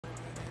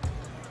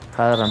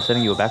Khaled, I'm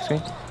sending you a back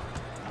screen.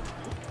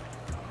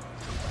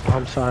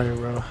 I'm sorry,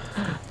 bro.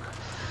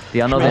 Do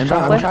y'all know the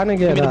inbound play? I'm trying to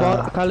Give get me the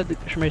ball. Khaled,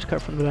 Shmei's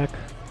cut from the back.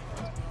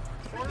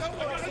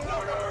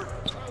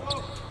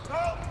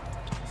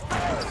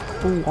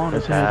 Ooh, on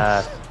his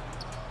head.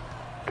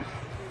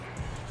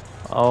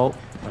 Oh,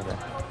 okay.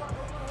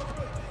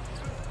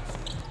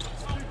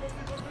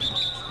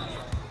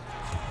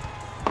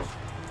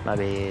 My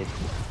bad.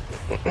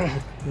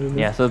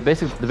 Yeah, so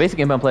the basic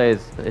inbound play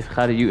is if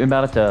Khaled, you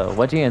inbound it to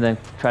Wedgie and then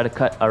try to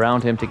cut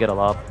around him to get a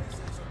lob.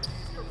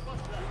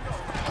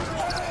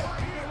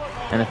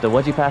 And if the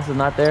Wedgie pass is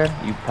not there,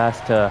 you pass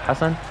to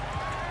Hassan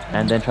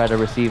and then try to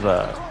receive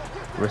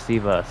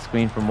a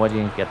screen from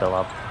Wedgie and get the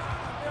lob.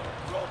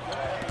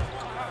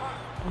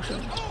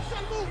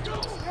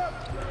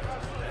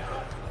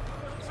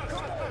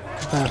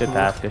 Good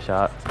pass, good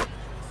shot.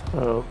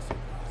 Oh,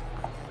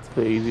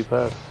 the easy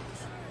pass.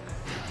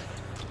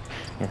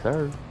 Yes,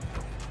 sir.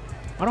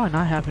 Why do I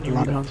not have any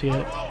rebounds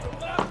yet?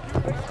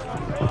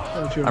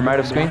 I'm right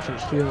of screen.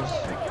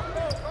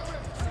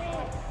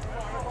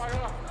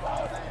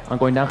 I'm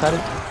going down,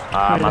 Khaled.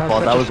 Ah, my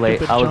fault. I was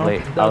late. I was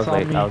late. I was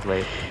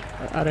late.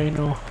 I don't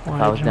know why.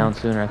 If I was down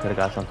sooner, I could have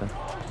got something.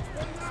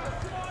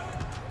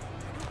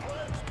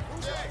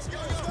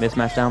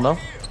 Mismatch down low.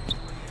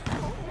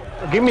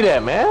 Give me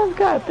that, man.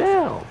 God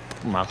damn.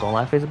 I'm not gonna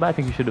lie, face it, but I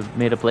think you should have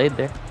made a play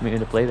there.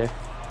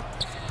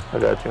 I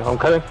got you. I'm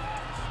cutting.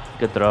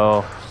 Good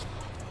throw.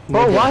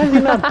 Bro, why is he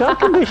not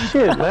dunking this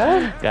shit,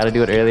 man? Gotta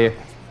do it earlier.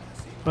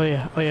 Oh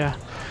yeah, oh yeah.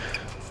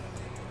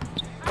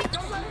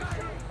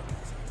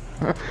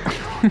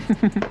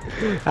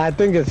 I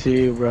think it's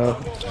you, bro.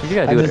 You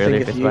gotta do it earlier,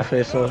 I just think it's you,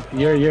 Faisal.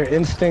 Your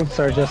instincts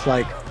are just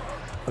like,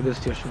 oh, this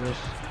is your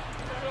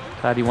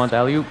How do you want the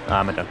alley-oop? Ah,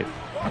 I'm gonna dunk it.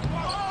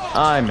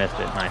 I missed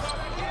it. Nice.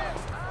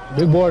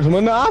 Big boards,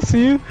 Window. I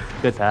see you.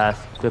 Good pass.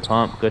 Good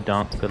pump. Good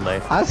dunk. Good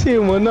lay. I see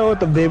you, Window, with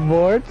the big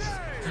boards.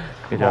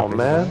 Good job,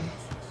 man.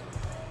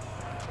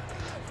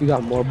 You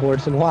got more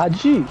boards than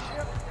YG.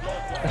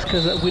 That's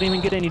because we didn't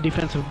even get any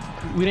defensive.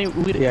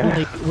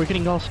 We're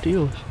getting all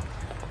steals.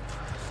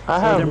 I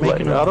have,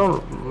 like, I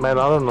don't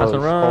know. That's a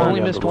run. I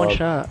only missed one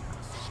shot.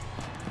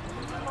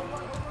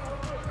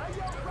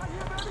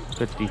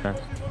 Good defense.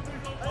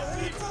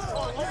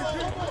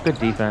 Good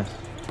defense.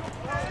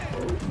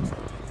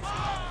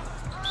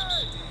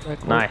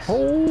 Backcourt. Nice.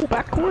 Oh,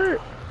 backcourt.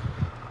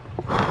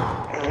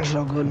 It's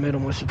no good middle.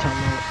 What's the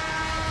timeout?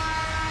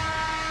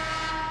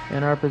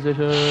 In our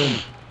position.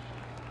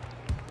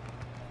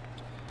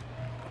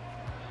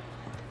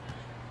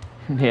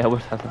 Yeah,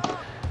 what's happening?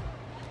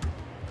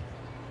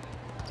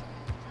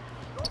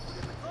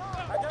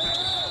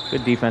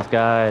 Good defense,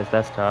 guys.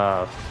 That's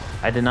tough.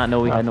 I did not know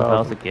we had no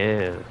fouls to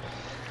give.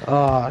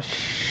 Oh,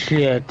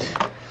 shit.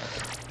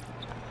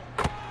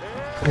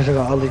 Because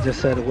like Ali just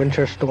said, a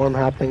winter storm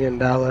happening in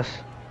Dallas.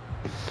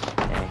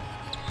 Dang.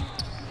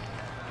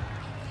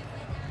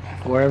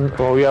 Wherever.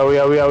 Oh,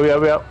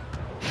 yeah.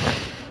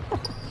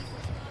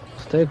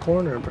 Stay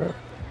corner, bro.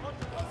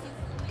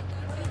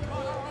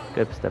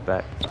 Good step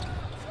back.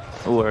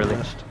 Ooh, early.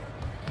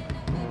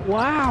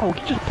 Wow,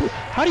 he just put,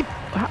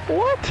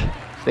 what?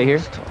 Stay here.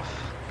 It's tough.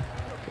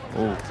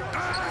 Ooh.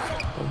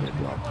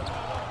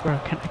 Bro,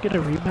 can I get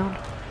a rebound?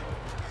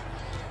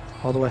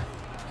 All the way.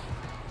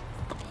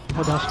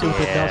 Oh, that's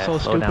stupid. Yeah, That's so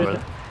slow down, stupid.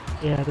 brother.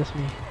 Yeah, that's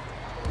me.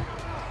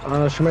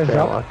 Shemaine's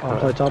drop. I'll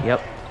play top.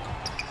 Yep.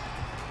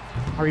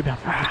 A rebound.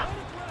 Ah.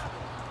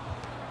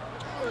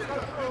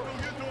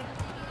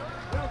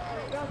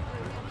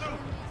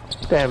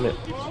 Damn it.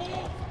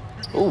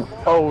 Ooh.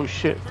 Oh,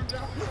 shit.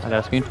 I got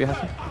a screen for you,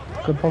 Hassan.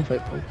 Good pump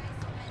fake.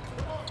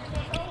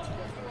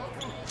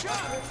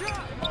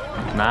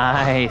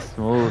 Nice.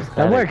 Smooth.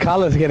 That boy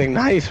Khaled's getting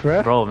nice,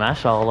 bro. Bro,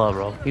 mashallah,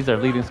 bro. He's our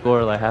leading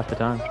scorer like half the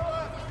time.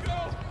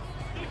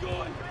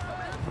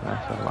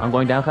 Mashallah. I'm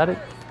going down, Khaled.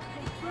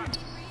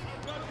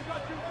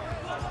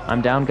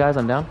 I'm down, guys.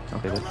 I'm down.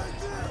 Okay, good.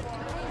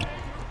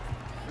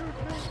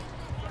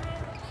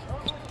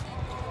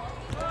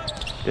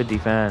 Good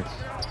defense.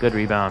 Good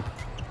rebound.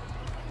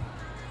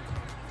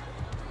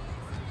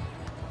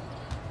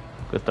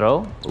 Good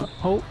throw. Ooh.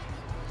 Oh.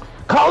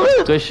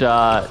 Khaled! Good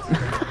shot.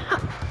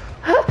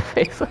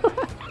 Face.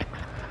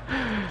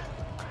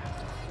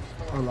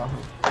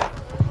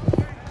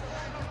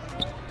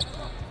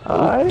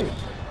 Alright.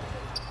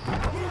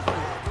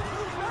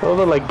 Those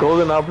are like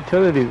golden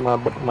opportunities,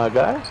 my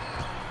guy.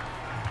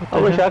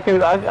 I wish I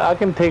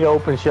can take an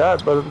open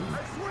shot, but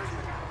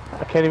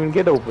I can't even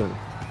get open.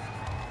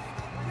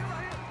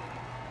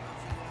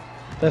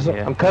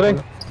 Yeah. I'm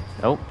cutting.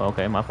 Oh,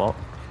 okay, my fault.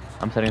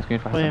 I'm setting a screen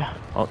for Hassan. yeah.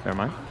 Oh, never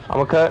mind. I'm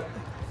gonna cut.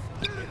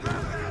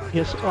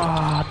 Yes.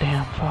 Ah,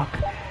 damn. Fuck.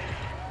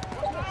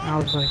 I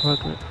was like,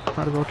 fuck it.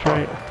 Might as well try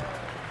it.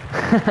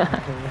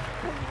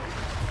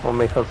 I'll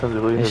make Hudson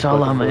delete his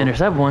Inshallah, I'm fucking gonna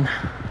intercept one.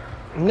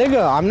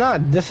 Nigga, I'm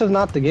not. This is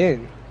not the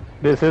game.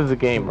 This is the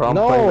game, bro. I'm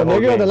No, playing the whole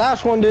nigga, game. the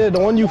last one did. The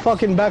one you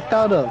fucking backed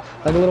out of.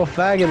 Like a little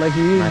faggot like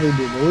you usually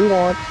do. But we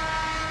want.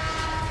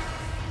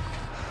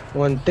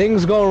 When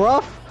things go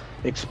rough,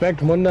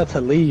 expect Munna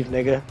to leave,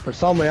 nigga. For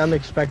some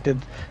unexpected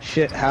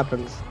shit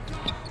happens.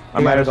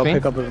 I'm He right gotta on go screen.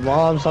 pick up his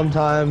mom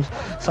sometimes.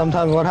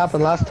 Sometimes what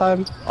happened last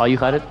time? Oh, you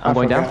cut it? I'm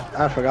going down.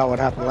 I forgot what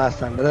happened last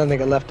time, but that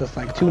nigga left us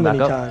like too I'm many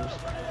back times.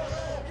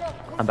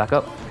 I'm back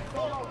up.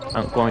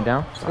 I'm going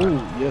down. Ooh,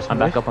 yes, I'm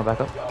back up. I'm back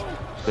up.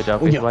 Good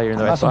job, Ooh, Face yeah. Boy. You're in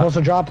the I'm right not supposed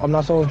spot. to drop. I'm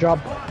not supposed to drop.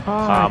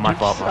 Ah, my dude,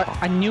 fault, my fault.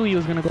 I knew he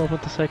was gonna go up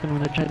with the second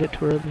one. I tried it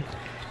too early.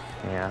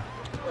 Yeah.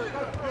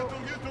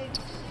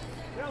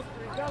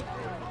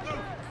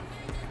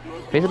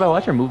 Face Boy,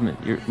 watch your movement.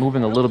 You're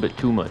moving a little bit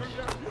too much.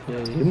 Yeah,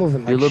 you're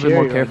moving. Be a like little bit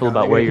more Sherry careful right now,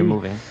 about where nigga. you're He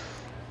moving.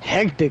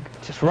 Hectic,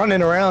 just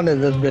running around in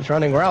this bitch,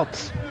 running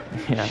routes.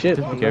 Yeah, Shit,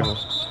 just be Munna. careful.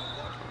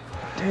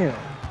 Damn.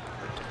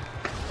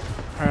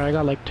 Alright, I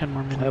got like 10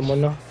 more minutes. Hey,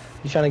 Munna,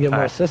 you trying to get more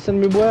Alright. assists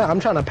than me, boy? I'm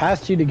trying to pass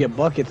to you to get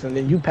buckets, and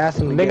then you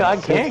passing to Nigga, get I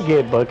assists. can't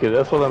get bucket.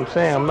 That's what I'm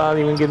saying. I'm not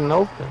even getting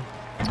open.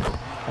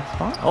 That's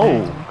fine.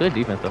 Oh, good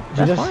defense though. You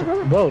That's just, fine,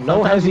 bro. bro, no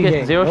Sometimes you get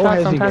hesitate. 0 no shots,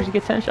 hesitate. sometimes you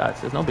get 10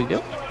 shots. It's no big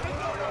deal.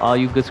 Oh,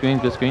 you good screen,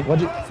 good screen.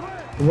 What'd you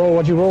roll?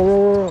 What'd you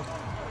roll?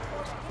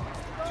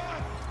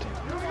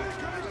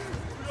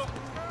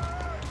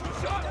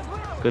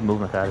 Good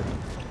movement, that is.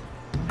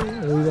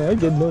 I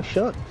get no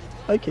shot.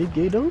 I can't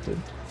get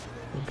open.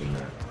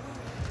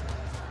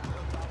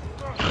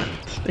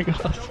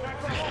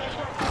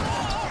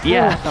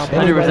 Yeah,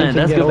 Anybody 100%. can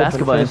That's get good open,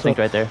 basketball Faisal. instinct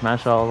right there.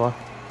 Mashallah.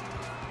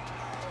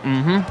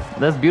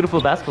 That's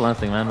beautiful basketball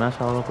instinct, man.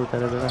 Mashallah. Put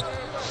that over there.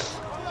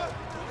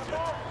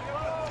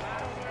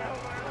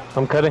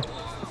 I'm cutting.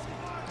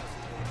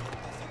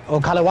 Oh,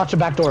 Khaled, watch your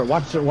back door.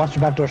 Watch your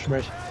back door,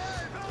 Shamish.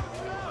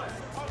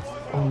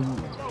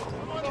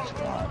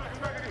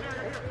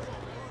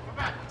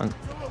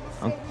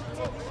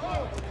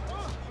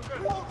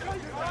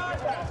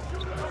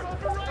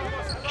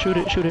 Shoot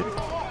it, shoot it.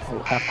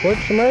 Oh, half court,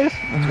 Shamish.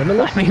 I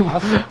mean,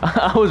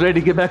 I was ready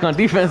to get back on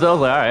defense. I was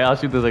like, all right, I'll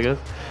shoot this, I guess.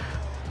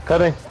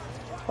 Cutting.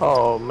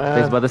 Oh,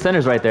 man. But the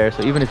center's right there,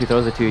 so even if he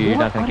throws it to you, you're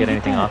not going to get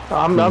anything off.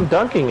 I'm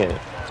dunking it.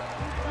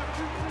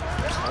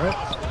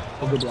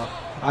 Oh, good block.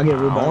 I'll get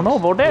rebound. I don't know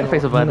about that,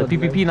 face of the no,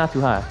 PPP not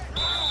too high.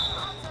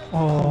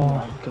 Oh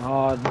my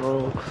god,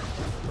 bro.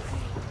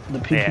 The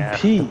Yeah,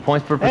 PPP. the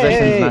points per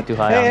possession is not too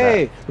high on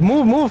Hey,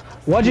 move.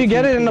 Why'd you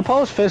get it in the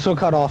post? Faisal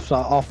cut off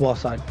ball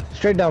side.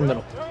 Straight down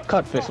middle.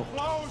 Cut, Faisal.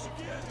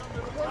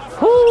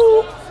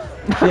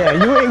 Yeah,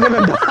 you ain't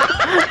gonna die.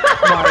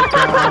 My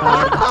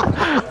god.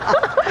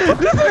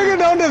 This nigga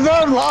don't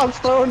deserve lobs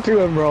thrown to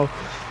him, bro.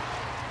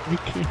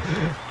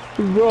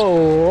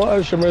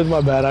 Bro, Shamir's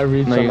my bad. I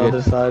reached No, on you're the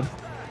other good. side.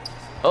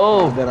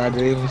 Oh, Then I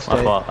didn't even my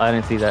stay. fault. I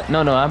didn't see that.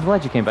 No, I'm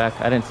glad you came back.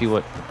 I didn't see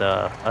what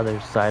the other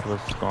side was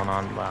going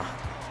on. Wow.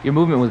 Your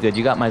movement was good.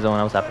 You got my zone.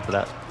 I was happy for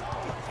that.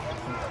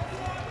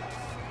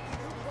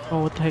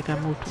 Oh, what the heck? I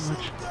moved too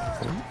much.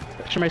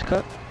 Shamir's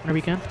cut whenever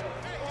you can.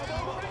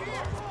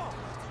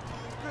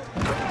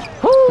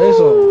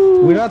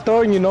 Faisal, we're not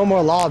throwing you no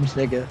more lobs,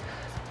 nigga.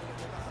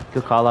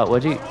 Good call out,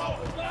 Wedgie.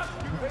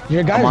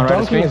 Your guy's I'm on right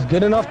dunking screen. is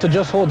good enough to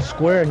just hold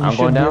square and you I'm should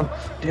going down.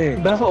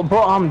 Dang. That's what,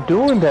 bro, I'm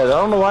doing that. I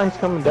don't know why he's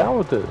coming down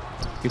with it.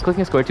 You're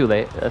clicking square too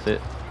late. That's it.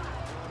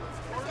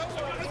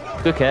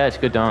 Good catch.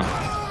 Good dunk.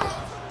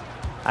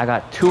 I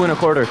got 2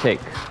 1/4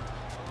 take.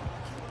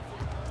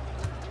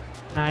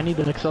 Nah, I need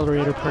an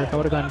accelerator perk. I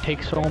would have gotten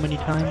take so many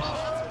times.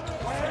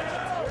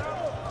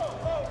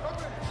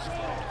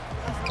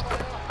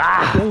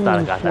 Ah, thought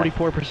I got that.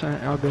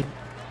 44%. All good.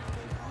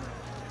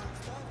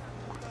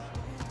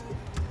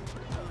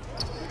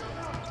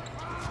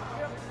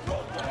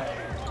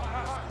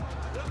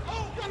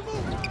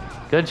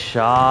 Good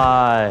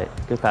shot.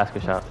 Good pass.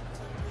 Good shot.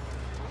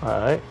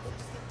 Alright.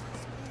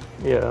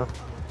 Yeah.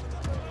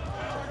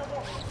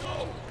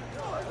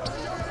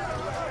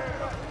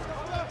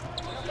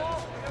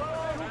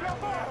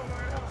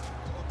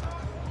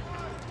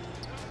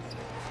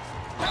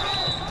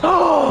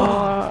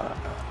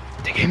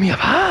 They gave me a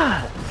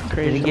pass.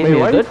 Crazy. They gave Wait, me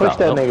why a you good push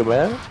foul. that nigga,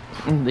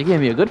 man? They gave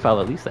me a good foul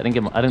at least. I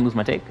didn't lose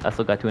my take. I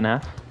still got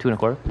 2.5, 2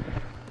 1/4.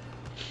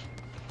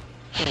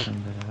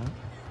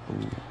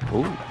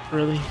 Ooh.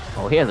 Really?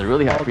 Oh, he has a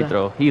really high All free done.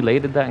 throw. He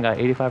laded that and got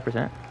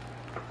 85%.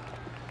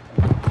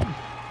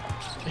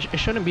 It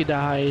shouldn't be that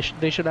high.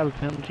 They should have a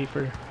penalty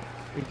for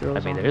free throws. I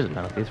mean, there is a honestly.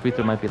 penalty. His free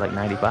throw might be like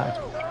 95.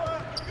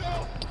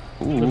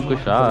 Ooh, good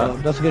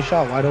shot. That's a good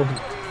shot, wide open.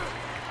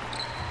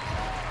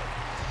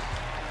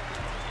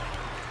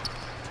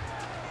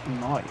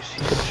 Nice.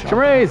 Good shot.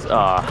 Shamaze!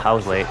 Oh, I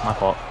was late. My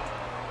fault.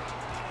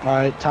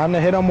 Alright, time to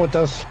hit him with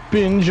a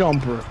spin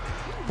jumper.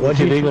 What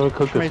you think? Let me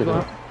cook this Shamaze, go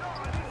again. out.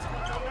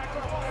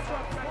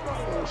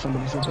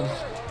 Somebody's open.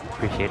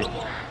 Appreciate it.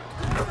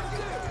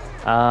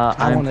 I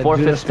I'm want to 4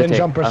 do the fifths to spin take.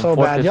 jumper I'm so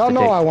 4 bad. fifths Y'all to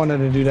know take. I wanted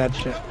to do that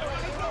shit.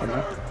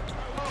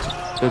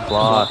 Good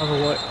block. I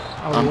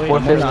was I'm waiting. 4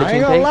 fifths I to ain't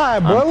team gonna take. lie,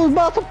 bro. I was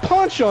about to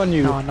punch on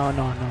you. No. I'm I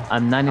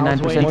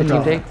 99% was to waiting.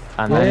 team take.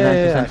 I'm Yeah, 99% to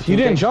If team you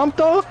didn't take. jump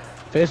though,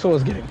 Faisal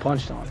was getting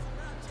punched on.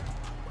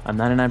 I'm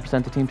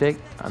 99% to team take.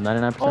 I'm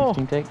 99% Oh. to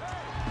team take.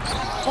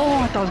 Oh,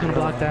 I thought I was gonna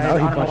block that. Now I he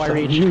don't know punched why I on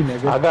reached. you,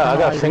 nigga. I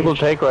got I single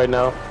reached. take right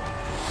now.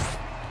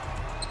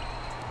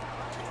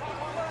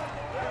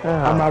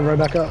 I'm not right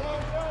back up.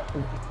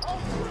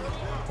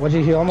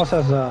 He almost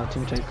has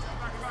team take.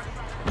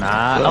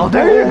 Nah. Oh,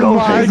 there you go,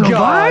 my Faisal,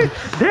 God.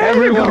 bud. There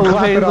Everyone you go,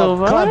 clap it Faisal, up.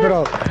 bud. Clap it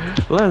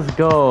up. Let's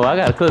go. I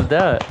gotta clip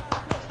that.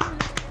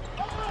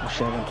 Oh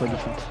shit, I gotta play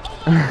defense.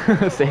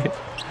 Save.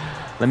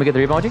 Let me get the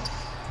rebound, G.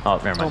 Oh,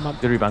 never mind. Oh, my-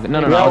 Good rebound. No,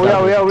 I was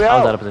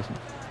out of position.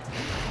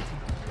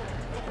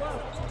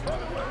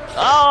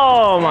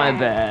 Oh, my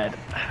bad.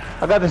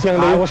 I got this young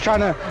I lady. was trying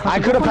to. I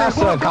could have passed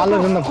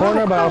Khaled in the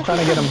corner, but I was trying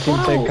to get him team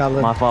take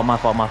Khaled. My fault. No.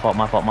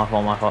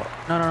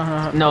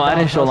 No, I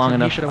didn't show long He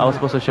enough. should've I was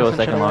went- supposed to show a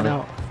Austin second should've longer.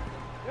 went out.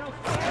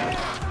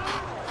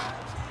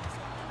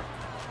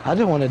 I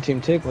just wanted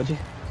team take, Wedgie.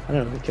 I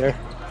didn't really care.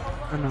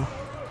 I know.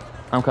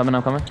 I'm coming.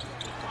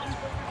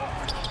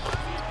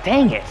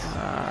 Dang it.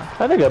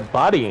 I think a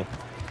body.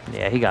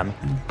 Yeah, he got me.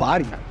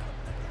 Body.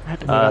 I had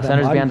to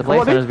Center's behind the play.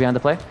 Come on, Center's behind the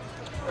play.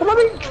 Come on,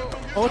 in.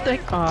 Oh,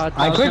 thank. I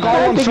clicked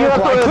gonna- R1 think you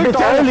circle. have to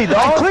I early,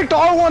 dog. clicked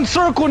R1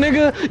 circle,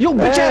 nigga. Yo,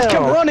 bitch ass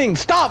kept Damn. running.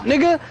 Stop,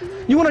 nigga.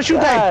 You wanna shoot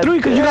that God 3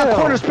 because you got damn.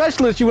 corner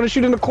specialist. You wanna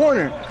shoot in the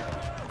corner.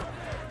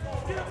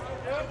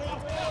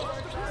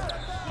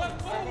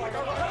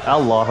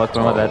 Allah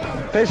Akbar, my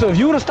bad. Okay, so if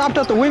you would have stopped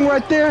at the wing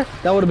right there,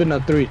 that would have been a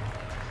 3.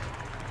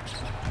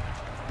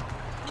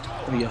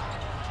 Oh, yeah.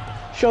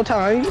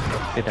 Showtime.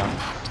 Get down.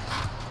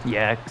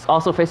 Yeah, it's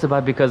also face the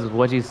vibe because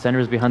Wedgie's center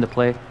is behind the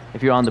play.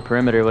 If you're on the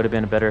perimeter, it would have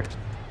been better.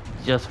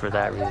 Just for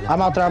that reason. I'm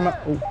out there.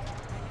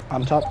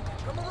 I'm top.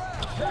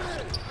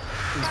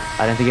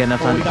 I didn't think he had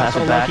enough time we to got pass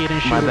so it back. lucky he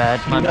didn't My shoot.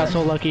 bad. You got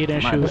so lucky he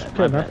didn't My shoot. bad,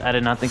 my bad. I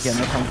did not think he had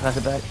enough time to pass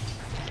it back.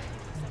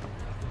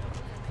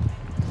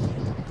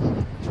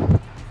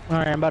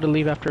 Alright, I'm about to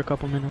leave after a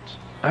couple minutes.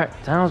 Alright,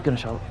 Thanos gonna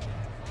show.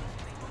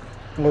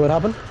 What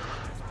happened?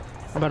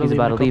 I'm about to He's leave,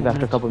 about to leave in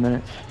after a couple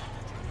minutes.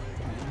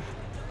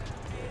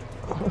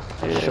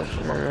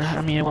 Sure.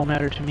 I mean, it won't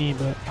matter to me,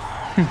 but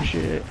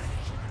shit.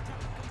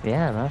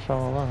 Yeah,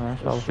 mashallah,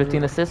 mashallah.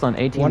 15 assists on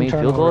 18 One made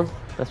field turnover. goals.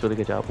 That's really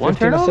good job. One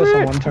 15 turnover? assists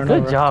on 1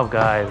 turnover. Good job,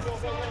 guys.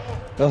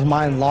 That was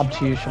mine. Lob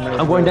to you, Shamir.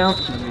 I'm going down.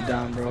 Me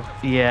down, bro.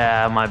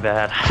 Yeah, my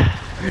bad.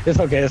 It's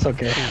okay. It's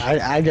okay.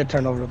 I get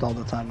turnovers all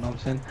the time. Know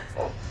what I'm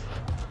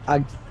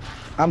saying?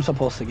 I'm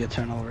supposed to get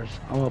turnovers.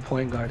 I'm a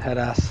point guard, head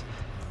ass.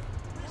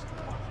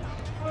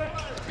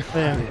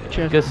 Yeah,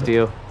 cheers. Good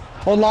steal.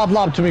 Oh,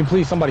 lob to me,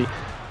 please, somebody.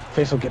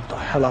 Face will get the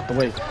hell out the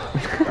way.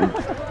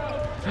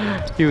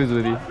 He was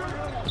with you.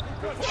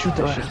 Shoot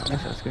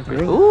that shit.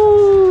 Really?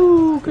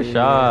 Ooh, good Yeah.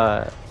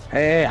 shot.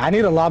 Hey, I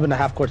need a lob in the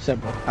half court set,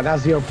 bro. I got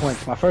 0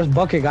 points. My first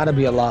bucket gotta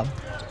be a lob.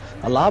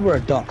 A lob or a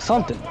dunk,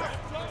 something.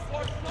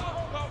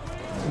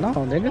 No,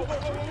 nigga.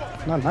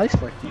 Not nice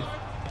like you.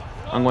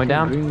 I'm going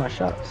down. Green my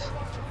shots.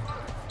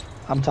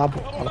 I'm top.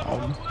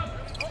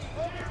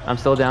 I'm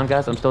still down,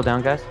 guys.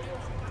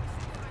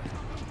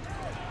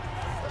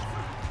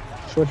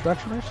 Switch back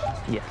for us?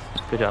 Yes.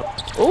 Good job.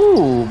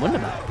 Ooh,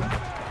 wonderful.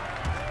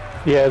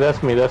 Yeah,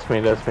 that's me,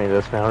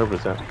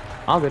 100%.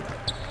 All good.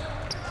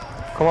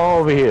 Come on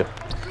over here.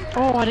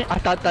 Oh, I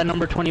thought that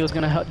number 20 was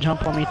gonna help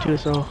jump on me too,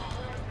 so.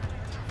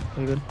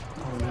 You good?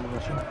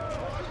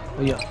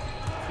 Oh, yeah.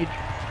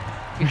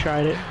 You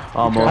tried it.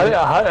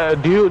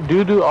 Almost Do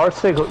you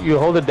R-stick, you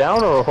hold it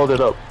down or hold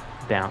it up?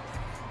 down.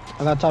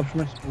 I got top for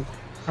me.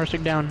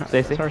 R-stick down.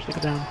 Stacey?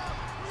 R-stick down.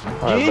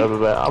 Alright,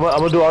 bet. I'm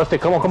gonna do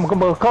R-stick. Come on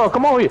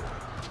over here.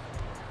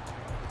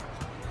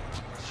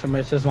 Shamir,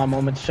 this is my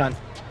moment to shine.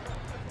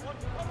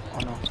 Oh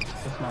no,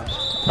 it's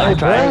not. I tried.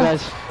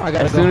 guys, I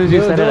gotta As soon as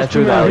you said it, I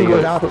threw the alley.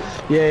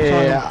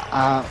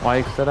 Yeah. Why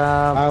you said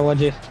Alright,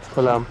 what'd you?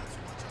 Salam.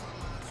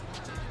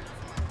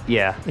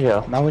 Yeah.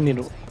 Yeah. Now we need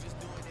to.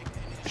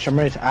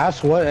 Shamir,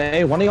 ask what?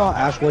 Hey, one of y'all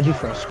ask Wedgie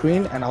for a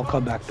screen, and I'll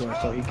cut back door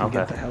so he can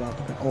get Okay. the hell out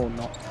of the. Oh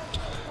no.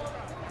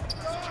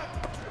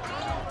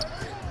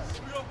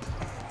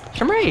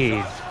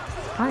 Shamreez.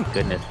 My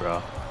goodness,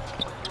 bro.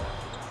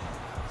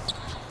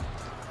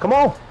 Come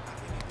on.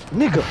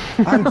 Nigga,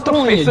 I'm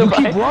throwing it. You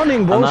keep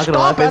running, bro. I'm not gonna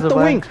lie, Stop at the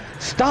Faisal, wing.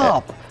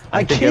 Stop.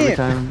 I think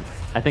can't.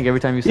 every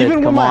time you said Even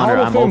with come my on or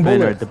Hall of I'm Fame open or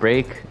bullet. the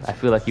break, I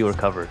feel like you were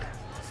covered.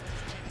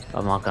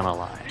 I'm not gonna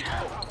lie.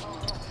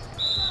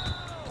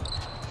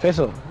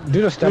 Faisal,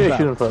 do the step Yeah, back.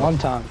 shoot him first. One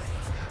time.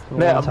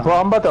 Yeah, One time. bro,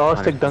 I'm about to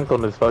R-stick dunk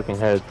on his fucking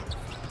head.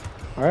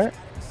 Alright,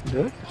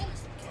 do it.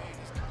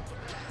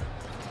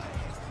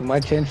 We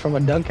might change from a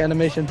dunk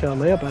animation to a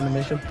layup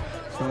animation.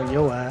 So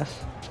your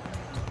ass.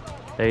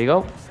 There you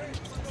go.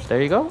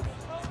 There you go.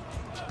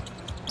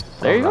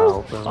 There you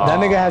go. That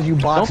nigga has you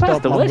boxed pass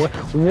up, the my wish. boy.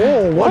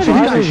 Whoa, what What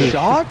did is he this?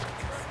 shot?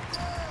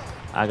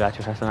 I got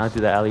you, Hassan. I'll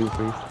do that alley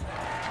for you.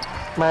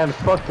 Man,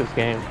 fuck this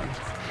game.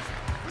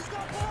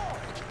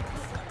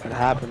 It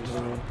happens,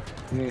 bro.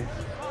 Yeah.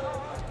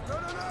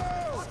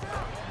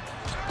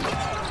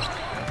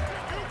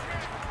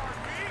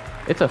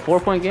 It's a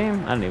 4-point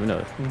game? I don't even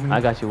know.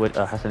 I got you with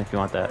Hassan if you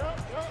want that.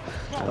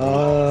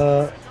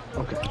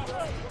 Okay.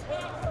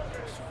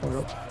 Hold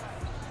up.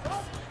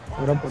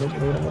 What up?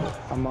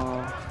 I'm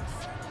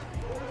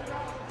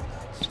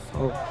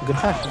oh, good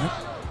pass, man.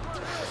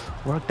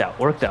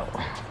 Worked out.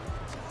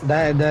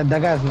 That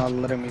guy's not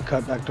letting me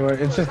cut back door.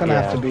 It's just gonna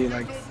have Yeah. to be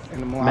like In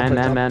the more Man, upper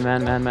man, top. man,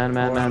 man, man, man,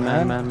 man, Forward,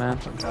 man, man, man, man.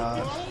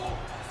 Gosh.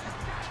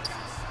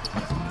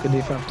 Good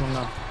defense from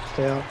now.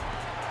 Stay out.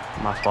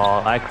 My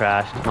fault. I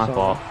crashed. My It's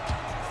fault.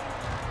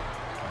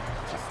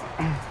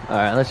 All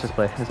right, let's just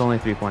play. It's only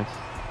 3 points.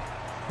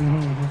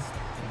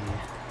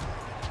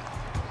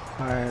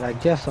 Alright, I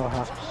guess I'll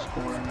have to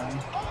score now.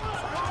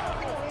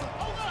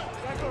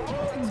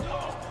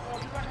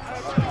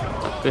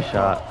 Good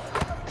shot.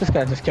 This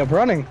guy just kept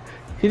running.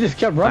 He just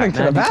kept running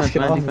to the basket.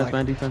 Man I was defense, like,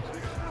 man defense.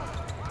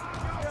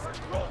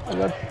 I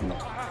got-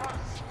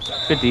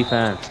 Good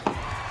defense.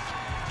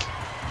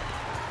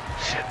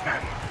 Shit,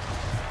 man.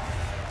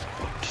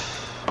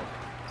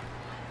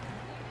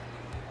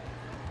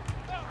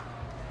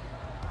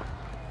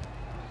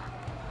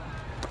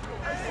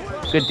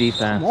 Good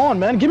defense. Come on,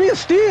 man. Give me a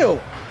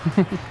steal.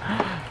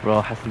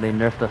 Bro, Hassan, they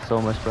nerfed us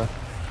so much, bro.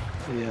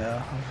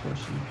 Yeah,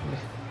 unfortunately.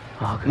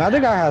 Oh, My other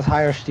guy has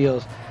higher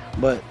steals,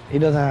 but he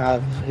doesn't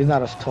have. He's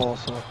not as tall,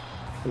 so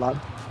lob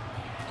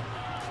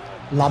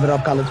it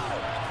up, Khalid.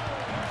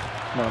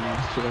 No,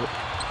 it's too late.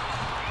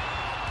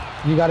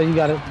 You got it. You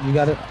got it. You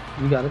got it.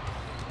 You got it.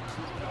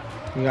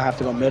 You're gonna have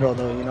to go middle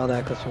though. You know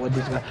that because what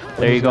these guys.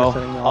 There you go.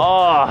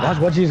 Watch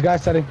Oh, what these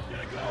guys setting.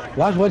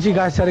 Watch what you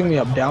guys setting me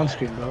up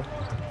downstream, bro.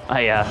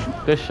 yeah.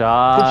 Good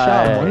shot. Good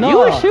shot, bro.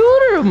 You a No.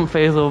 shooter,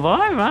 Faisal boy.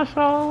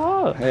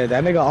 MashaAllah. Hey,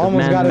 that nigga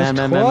almost Man, got his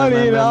man, 20. man,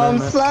 man, You know what I'm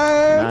man,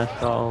 saying?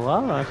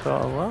 MashaAllah.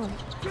 MashaAllah.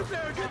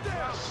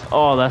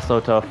 Oh, that's so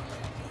tough.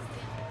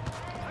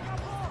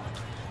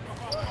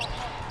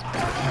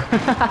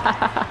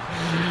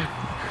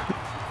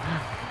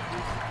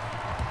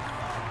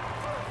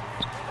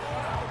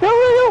 Yo,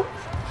 yo, yo.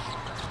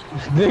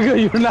 Nigga,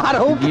 you're not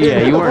open.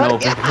 Yeah, you weren't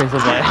What? open, Faisal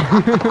boy.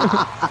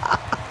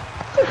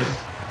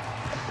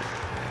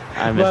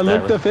 I missed But that.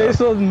 look, the with face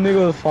stuff. of the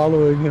nigga was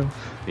following him.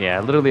 Yeah,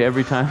 literally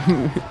every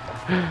time.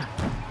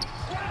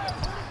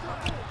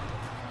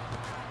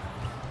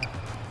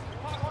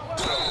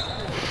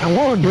 Come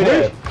on, Give me boy.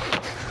 that.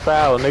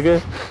 Foul,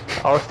 nigga.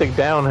 I'll stick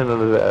down into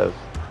his ass.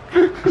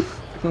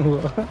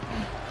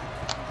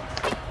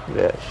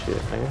 That shit,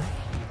 nigga.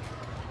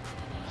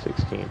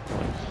 16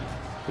 points.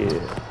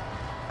 Yeah.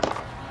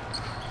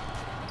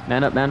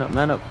 Man up, man up,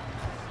 man up.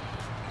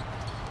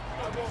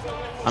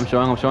 I'm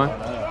showing, I'm showing.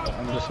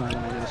 I'm just not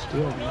gonna get a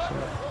steal. So.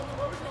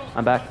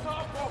 I'm back.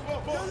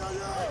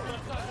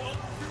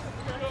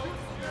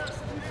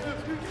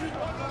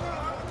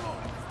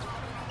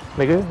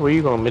 Nigga, where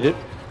you going, midget?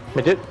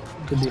 Midget?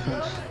 Good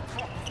defense.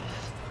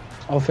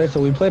 Oh,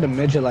 Faisal, we played a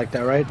midget like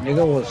that, right?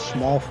 Nigga was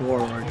small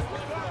forward.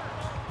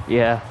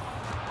 Yeah.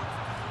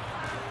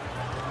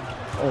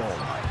 Oh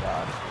my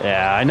god.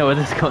 Yeah, I know where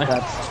this is going.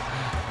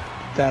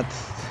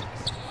 That's.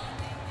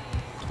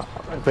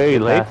 Very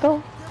Good late, pass.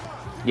 though?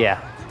 Yeah.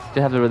 Just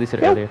have to release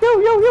it Yo, earlier. yo,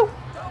 yo, yo!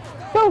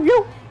 Yo,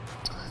 yo!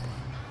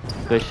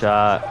 Good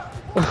shot.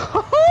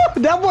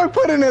 That boy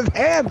put in his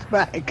hands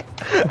back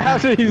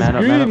after he's Man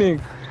up, man up.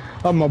 greening.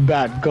 I'm a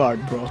bad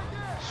guard, bro.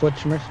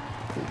 Switch miss.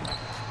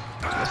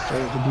 Yes, sir,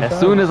 good As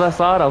soon as I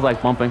saw it, I was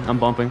like bumping. I'm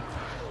bumping.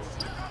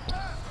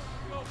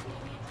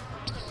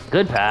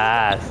 Good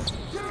pass.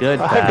 Good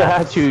I pass.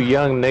 got you,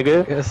 young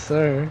nigga. Yes,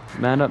 sir.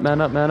 Man up,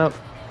 man up, man up.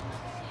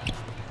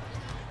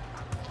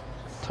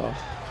 Tough.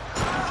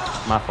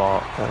 My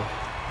fault.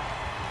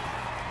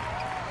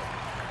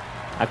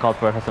 I called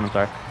for it. I'm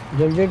sorry.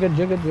 You're good,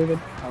 you're good, you're good.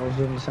 I was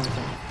doing the same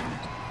thing.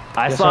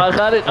 I Yes, saw sir. it.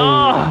 Got it.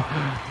 Oh!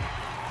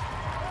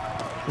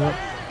 Yep.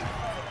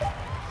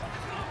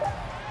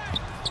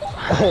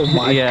 Oh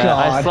my Yeah,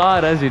 god. I saw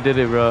it as you did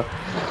it, bro.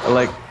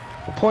 Like,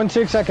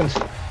 0.6 seconds.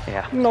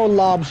 yeah. No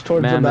lobs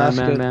towards the Man, man,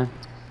 basket. man, man.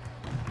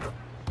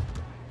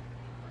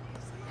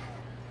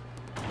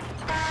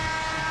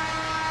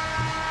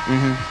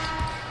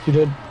 You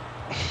did.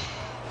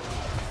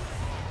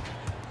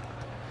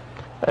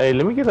 Hey,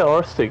 let me get the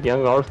R stick,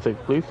 young R stick,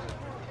 please.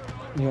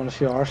 You want to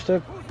see our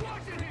stick?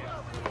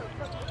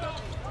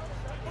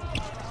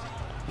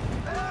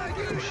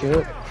 Oh,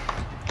 shit.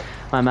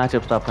 My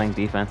matchup stopped playing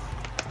defense.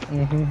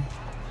 Mm-hmm.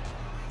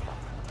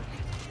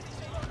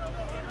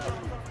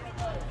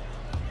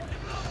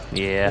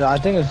 Yeah. Yeah, I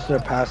think it's their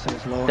passing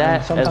is low. and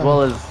That as sometimes-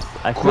 well as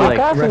I feel My like.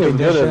 passing is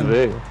good as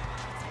recognition. big.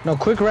 No,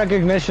 quick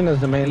recognition is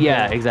the main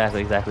Yeah, thing.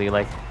 exactly.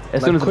 Like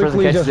as Like, soon as the person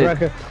quickly catches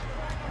just it,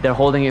 they're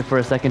holding it for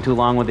a second too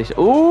long when they.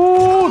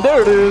 Ooh,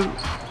 there it is.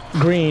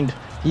 greened.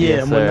 Yeah,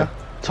 Yes, sir. Muna.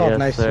 Talk Yes,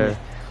 nice sir. to me.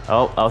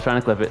 Oh, I was trying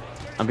to clip it.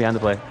 I'm behind the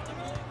play.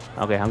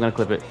 Okay, I'm gonna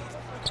clip it.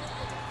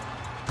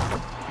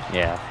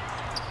 Yeah.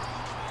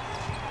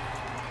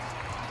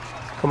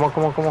 Come on,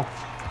 come on, come on.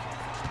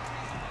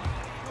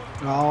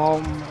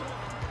 No,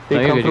 He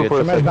you're come good, through you're for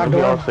a Shemer's second. back I'll be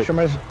door. R stick.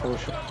 Shemer's. Oh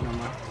shit. Never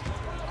mind.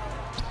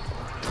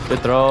 Good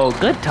throw.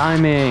 Good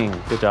timing.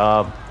 Good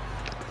job.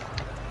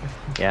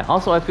 Yeah.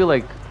 Also, I feel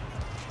like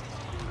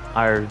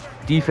our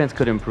defense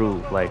could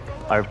improve. Like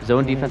our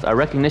zone defense, our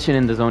recognition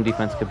in the zone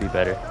defense could be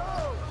better.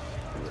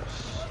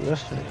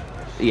 Yesterday.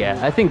 Yeah,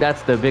 I think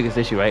that's the biggest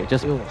issue, right?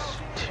 Just It was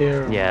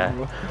terrible. Yeah.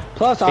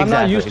 Plus, I'm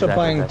not Exactly, used to exactly,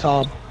 playing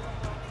exactly. top.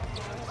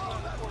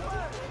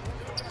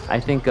 I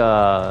think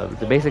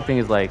the basic thing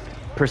is like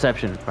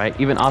perception, right?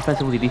 Even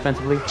offensively,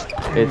 defensively,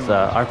 it's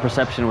our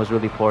perception was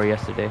really poor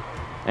yesterday,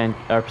 and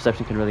our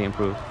perception can really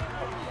improve.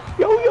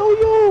 Yo, yo,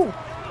 yo!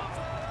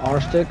 R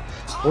stick.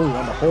 Oh,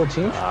 on the whole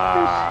team.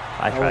 I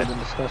That would tried. have been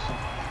disgusting.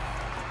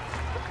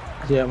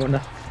 Yeah, but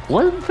no.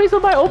 Was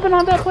Faisal by open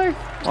on that play,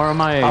 or am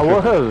I? I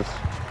was.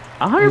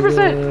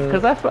 100%,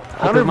 because that's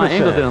because my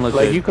angle didn't look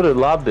like good. you could have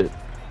lobbed it.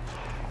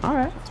 All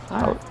right.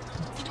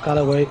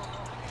 Gotta wait.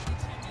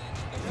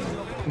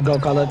 Go,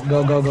 Khaled.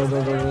 Go, go, go,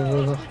 go, go,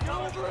 go, go,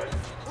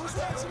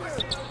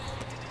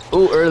 go.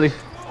 Ooh, early.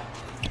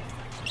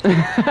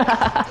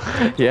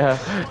 Yeah,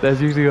 that's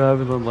usually what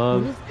happens on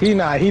lobs.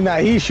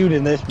 He's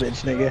shooting this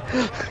bitch, nigga.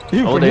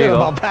 You Oh, there forget you go.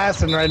 about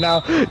passing right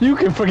now. You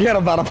can forget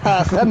about a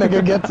pass. That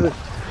nigga gets it.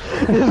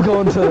 He's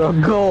going to the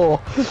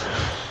goal.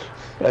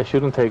 That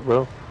shouldn't take,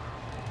 bro.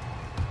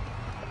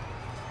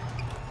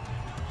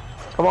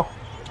 Come on.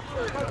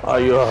 Oh,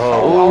 you a hoe.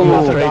 I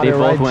was about to dot They it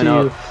both right went to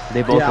up. you.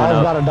 They both Yeah, I went was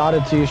up. about to dot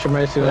it to you,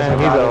 Shamersi. Man,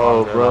 he's a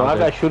hoe, bro. I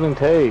got shooting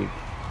take.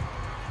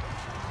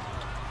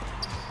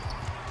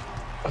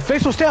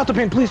 Faisal, stay out the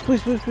paint, please,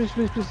 please, please, please,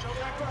 please, please.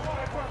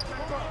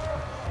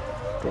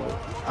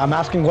 I'm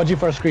asking Wajji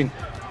for a screen.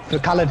 For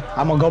Khaled,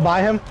 I'm gonna go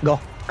by him. Go,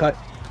 cut.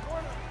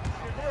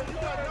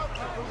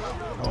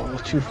 Oh, it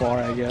was too far,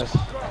 I guess.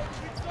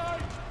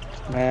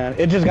 Man,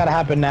 it just gotta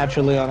happen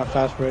naturally on a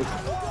fast break.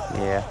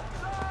 Yeah.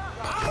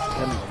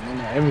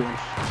 Everyone.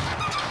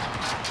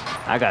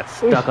 I got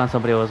stuck on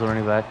somebody else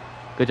running back.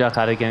 Good job,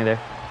 Khaled, getting there.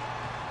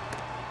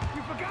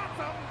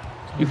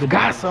 You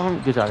forgot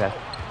something? Good job, guys.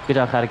 Good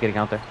job, Khaled, getting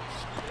out there.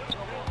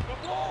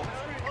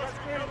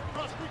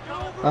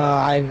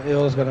 It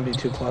was gonna be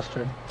too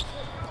clustered.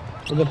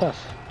 Good pass.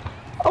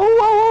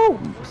 Oh!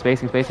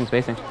 Spacing, spacing,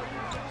 spacing.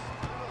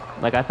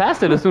 Like, I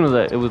passed it as soon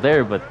as it was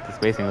there, but the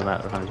spacing was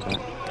not 100%.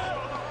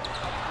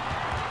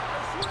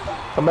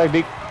 Come back,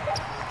 Deke.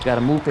 You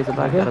gotta move, face it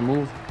back, gotta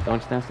move.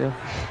 Don't stand still.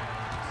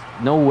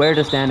 Know where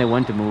to stand and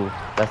when to move.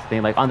 That's the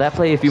thing. Like, on that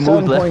play, if you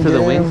moved left to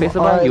the wing, face it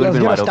back, you would have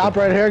been wide Let's get a stop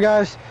open. right here,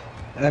 guys.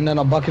 And then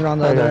a bucket on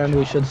the I other got end. you.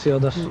 We should seal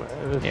this.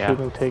 This Yeah.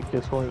 shouldn't take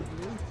this one.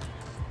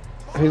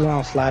 He's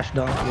on slash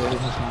dunk. Yeah, he's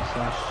just on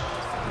slash.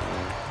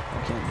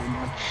 I can't do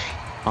much.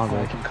 All I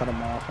good. can cut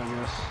him off, I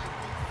guess.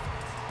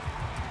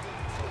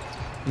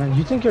 Man,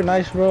 you think you're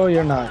nice, bro?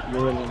 You're not.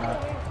 You're really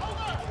not.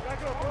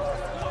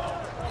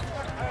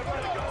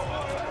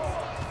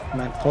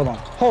 Man, hold on.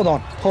 Hold on.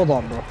 Hold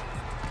on, bro.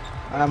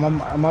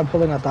 Am I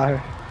pulling a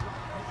Tahir?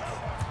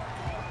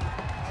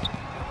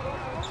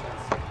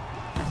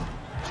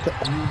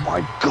 Oh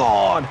my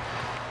god!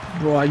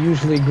 Bro, I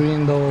usually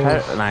green those.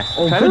 Nice.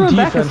 Oh, Try to good run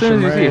back defense, as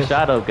soon as you see a Shamersi.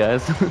 shot up,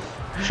 guys. I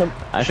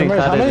think Shamersi,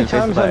 how Khaled many is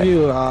times face have it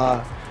you,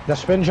 the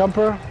spin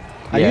jumper?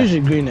 I Yeah.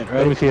 usually green it, right?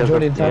 Let me see.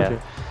 Majority of the time. Yeah.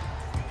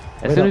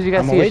 As soon as you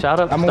guys see a shot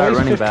up, I'm start gonna wait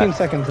running 15 back.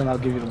 seconds and I'll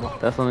give you the ball.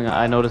 That's something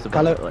I noticed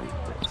about Khaled.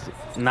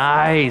 like,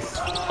 nice.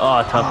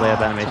 Oh, tough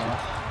layup animation.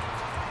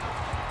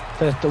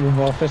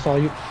 Fist all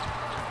you.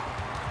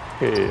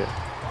 Yeah.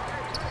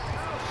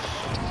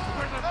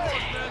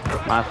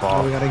 My Oh,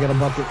 fault. we gotta get a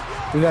bucket.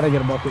 We gotta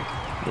get a bucket.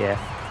 Yeah.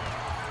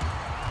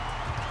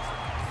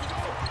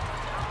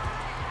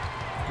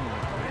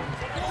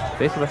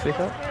 Face up, face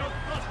up.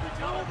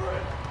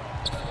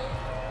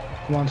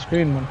 Come on,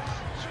 screen, man.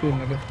 Screen,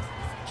 nigga.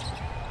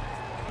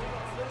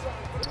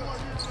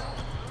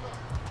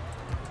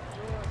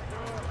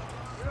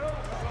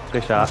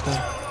 Good shot.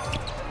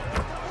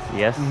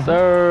 Yes,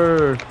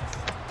 sir.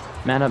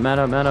 Man up, man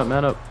up, man up,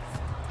 man up.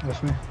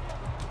 That's me.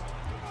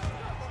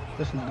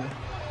 This nigga.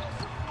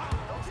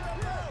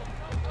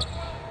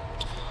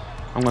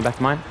 I'm going back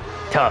to mine.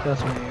 Tough.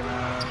 That's me,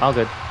 man. All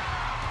good.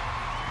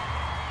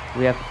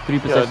 We have 3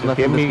 Yeah, possessions just left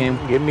in this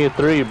game. give me a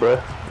 3, bro.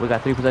 We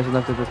got 3 possessions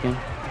left in this game.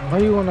 Why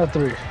you on a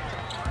 3? No,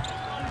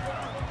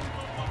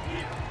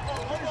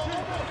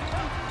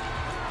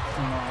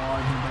 I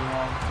did the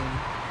wrong thing.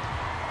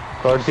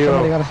 Guard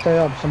Somebody 0. gotta stay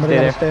up. Somebody Stay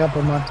gotta there. stay up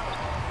on mine.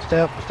 Stay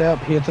up, stay up.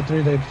 He hits a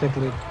 3, they take the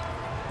lead.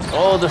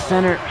 Oh, the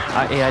center.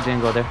 Yeah, I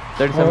didn't go there.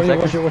 37 What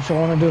seconds. you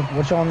wanna do?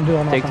 What you wanna do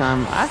on Take offense?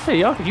 time. Actually,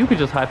 you could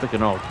just high pick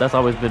and roll. That's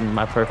always been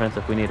my preference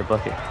if we need a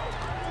bucket.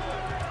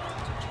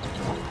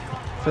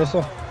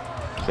 Faisal.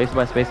 Space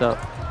by space up.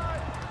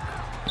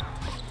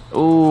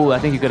 Ooh, I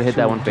think you could have hit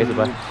that one face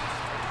by.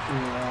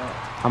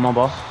 Yeah. I'm on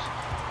ball.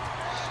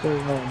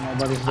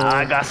 Nobody's there.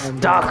 I got And,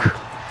 stuck.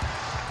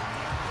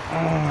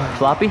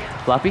 Floppy?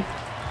 Floppy?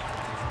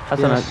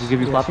 That's yes, gonna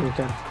give you yes, floppy? we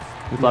can.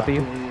 You floppy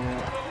you?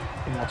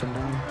 Yeah. Up and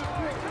down.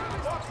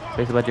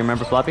 Face by, do you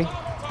remember floppy?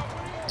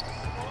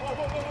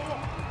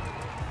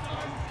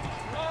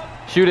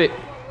 Shoot it.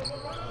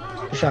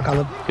 Good shot,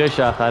 Khaled. Good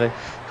shot, Khaled.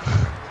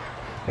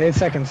 8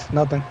 seconds.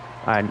 Nothing.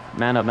 Alright,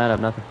 man up,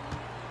 nothing.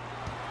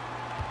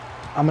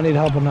 I'm gonna need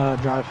help on the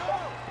drive.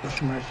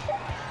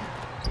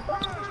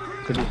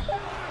 Good.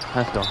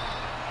 Let's go.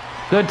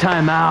 Good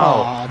timeout.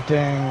 Oh,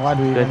 dang. Why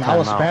do we Good even? I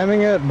was timeout.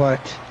 spamming it, but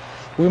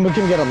we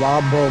can get a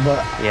lob, bro, but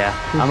Yeah,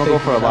 Who's I'm gonna go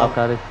for a taking it lob, out?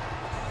 Khaled.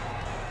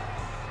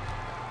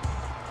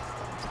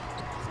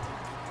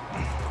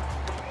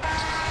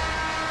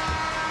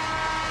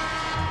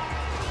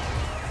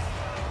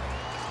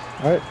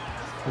 alright.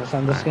 Let's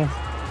end this game.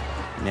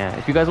 Yeah,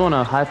 if you guys want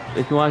to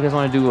guys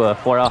want to do a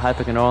 4-out high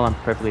pick and roll, I'm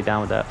perfectly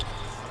down with that.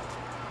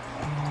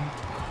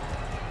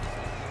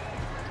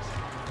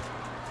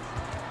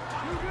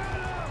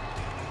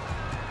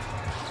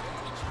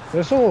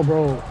 Thistle,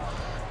 bro.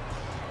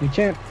 You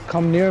can't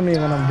come near me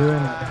when I'm doing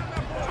it.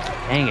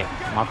 Dang it,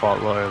 my fault,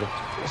 a little early.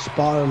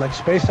 Spot, like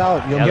space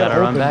out. You'll Yeah, get gotta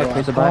open, run back, bro.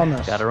 face I the back.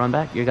 promise. Gotta run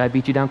back. Your guy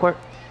beat you down court.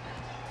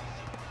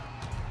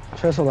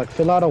 Thistle, like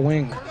fill out a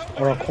wing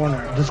or a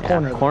corner. Just Yeah,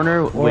 corner.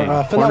 corner, Or, wing.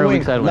 fill Corner, out weak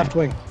wing. side, Left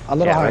wing. A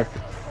little Yeah, higher. right.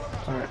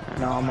 All right.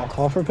 Now I'm gonna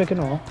call for pick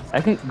and roll.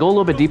 I can go a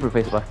little bit deeper,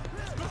 face the back.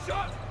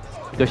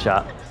 Good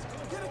shot.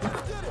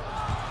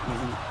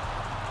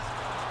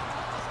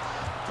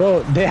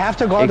 Bro, they have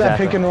to guard that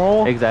pick and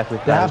roll. Exactly.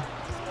 They have.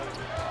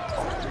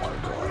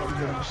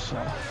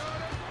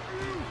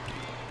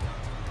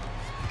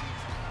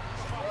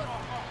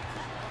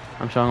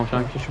 I'm showing.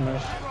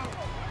 Kishimers.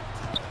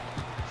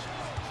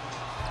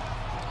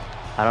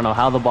 I don't know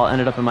how the ball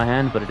ended up in my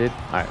hand, but it did.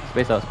 All right,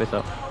 space out, space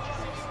out.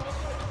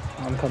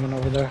 I'm coming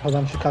over there. Hold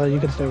on, Shikala, you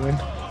can stay wing.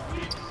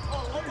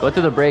 Go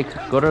to the break.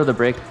 Go to the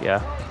break.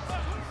 Yeah.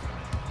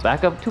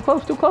 Back up. Too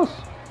close. Too close.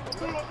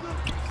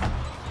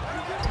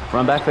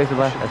 Run back, face the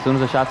back. As soon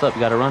as the shot's up, you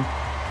gotta run.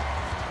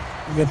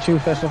 You get two,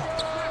 Fessel.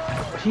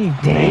 He made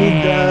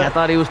Dang, I that.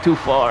 thought he was too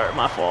far.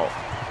 My fault.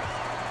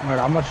 Alright,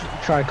 I'm gonna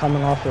try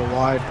coming off it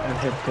wide and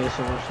hit face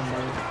over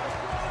somebody.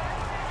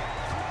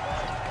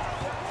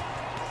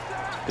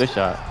 Good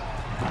shot.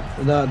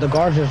 The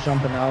guard's just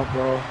jumping out,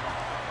 bro.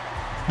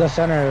 The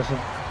center is.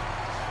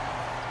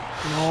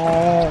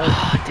 No.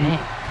 Dang.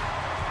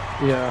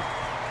 Yeah.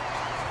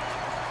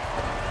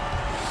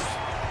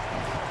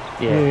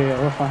 Yeah.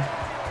 We're fine.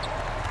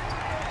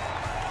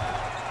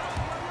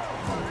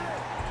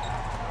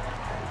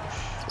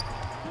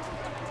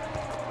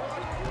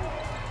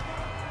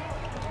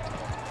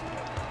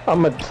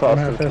 I'm gonna toss Come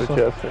him here, to Faisal.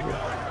 chest again.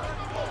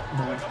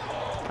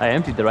 I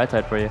emptied the right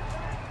side for you.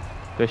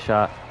 Good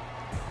shot.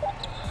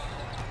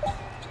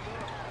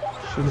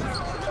 Shoot.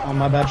 Oh,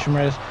 my bad,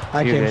 Shimrace.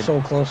 I You're came good.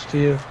 so close to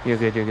you. You're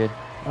good. You're good.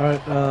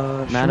 Alright,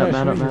 Man up, Shimrace,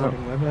 man up, where man you up.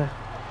 going, my bad?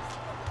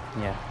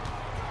 Yeah.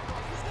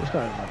 This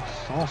guy is like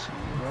saucing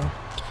me, bro.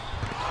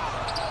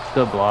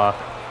 Good block.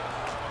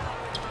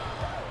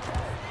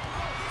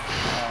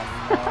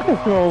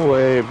 No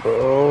way,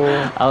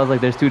 bro. I was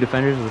like, there's two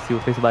defenders. Let's see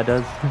what Faceabot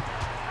does.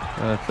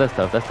 That's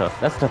tough. That's tough.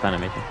 That's a tough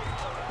animation.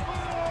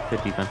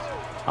 Good defense.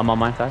 I'm on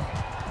my side.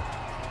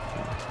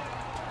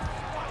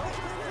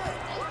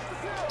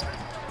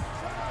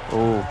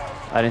 Oh,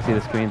 I didn't see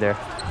the screen there.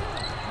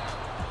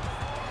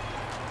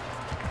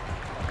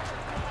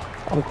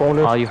 I'm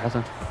corner. All you,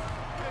 Hassan.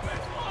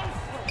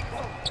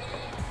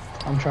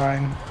 I'm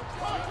trying.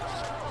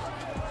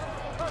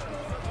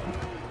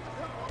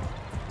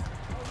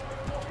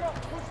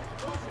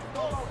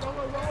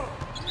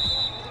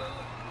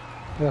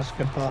 Yes,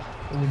 good pass.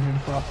 Really good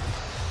pass.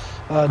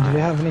 Do we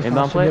have any Inbound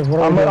fouls to play? give?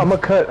 What are we doing? I'm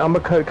a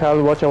cut,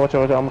 Kylie. Watch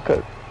out. I'm a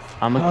cut.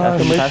 I'm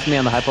gonna shit. pass me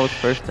on the high post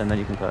first, and then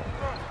you can cut.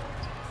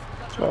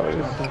 Oh,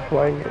 he's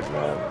playing it,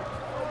 man.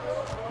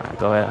 Alright,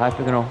 go ahead. High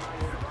pick and roll.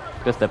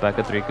 Good step back.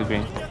 Good three. Good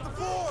green.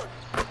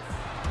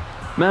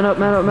 Man up.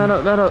 Man up. Man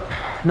up. Man up.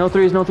 No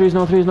threes. No threes.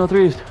 No threes. No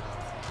threes.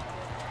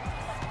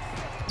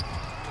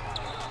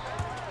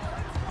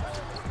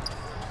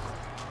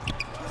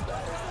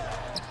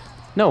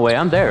 No way.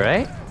 I'm there,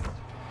 right?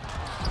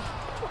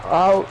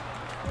 Out.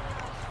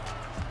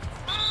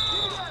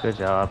 Good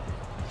job.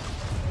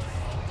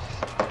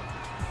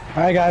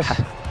 Alright, guys.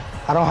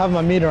 I don't have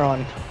my meter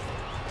on.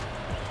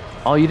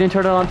 Oh, you didn't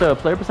turn it on to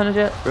player percentage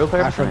yet? Real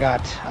player I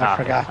percentage? forgot. I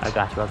forgot. I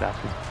got you. I got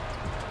you.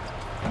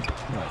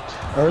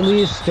 Early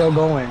is still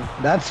going.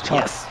 That's tough.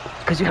 Yes,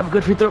 because you have a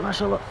good free throw,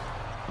 mashallah.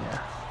 Yeah.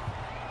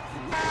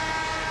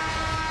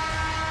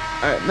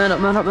 All right, man up,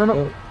 man up, man up.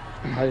 Oh,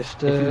 I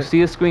just, If you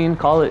see a screen,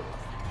 call it.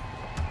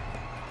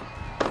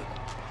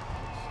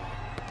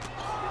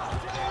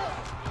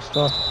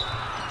 stuff.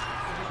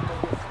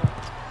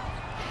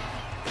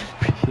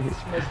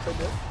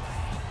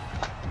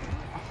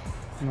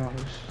 No,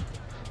 it's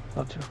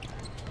not to.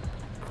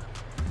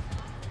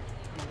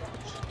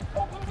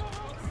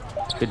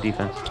 Good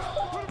defense.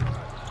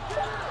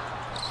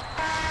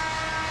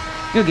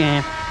 Good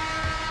game.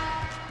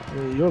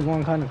 You're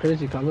going kind of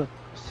crazy, Khaled.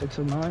 6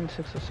 of 9,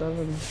 6 of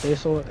 7,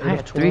 Basil, 8 I had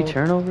of 3 12.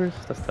 turnovers.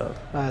 That's tough.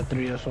 I had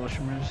 3 as well,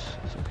 Shimers.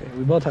 It's okay.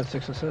 We both had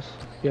 6 assists.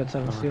 You had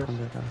 7 steals,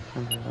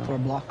 4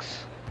 blocks.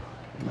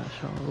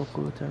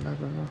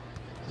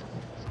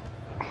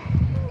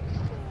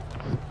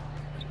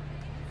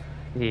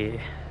 Yeah.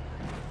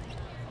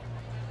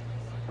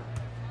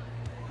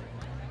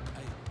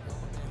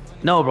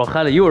 No, bro,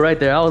 Khaled, you were right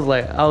there. I was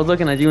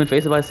looking at you and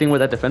Faceabot, seeing where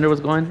that defender was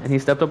going, and he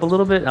stepped up a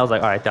little bit. I was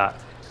like, all right, Dot,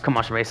 come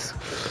on, Shmace.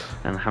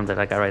 And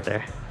alhamdulillah, I got right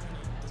there.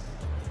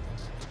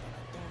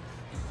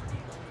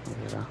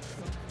 Yeah.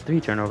 3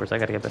 turnovers. I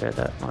gotta get better at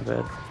that. My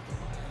bad.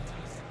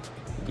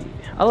 Yeah.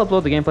 I'll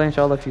upload the gameplay,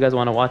 inshallah, if you guys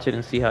want to watch it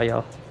and see how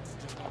y'all,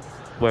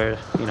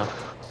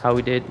 how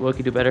we did, what we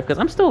could do better. Because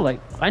I'm still like,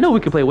 I know we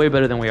could play way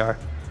better than we are.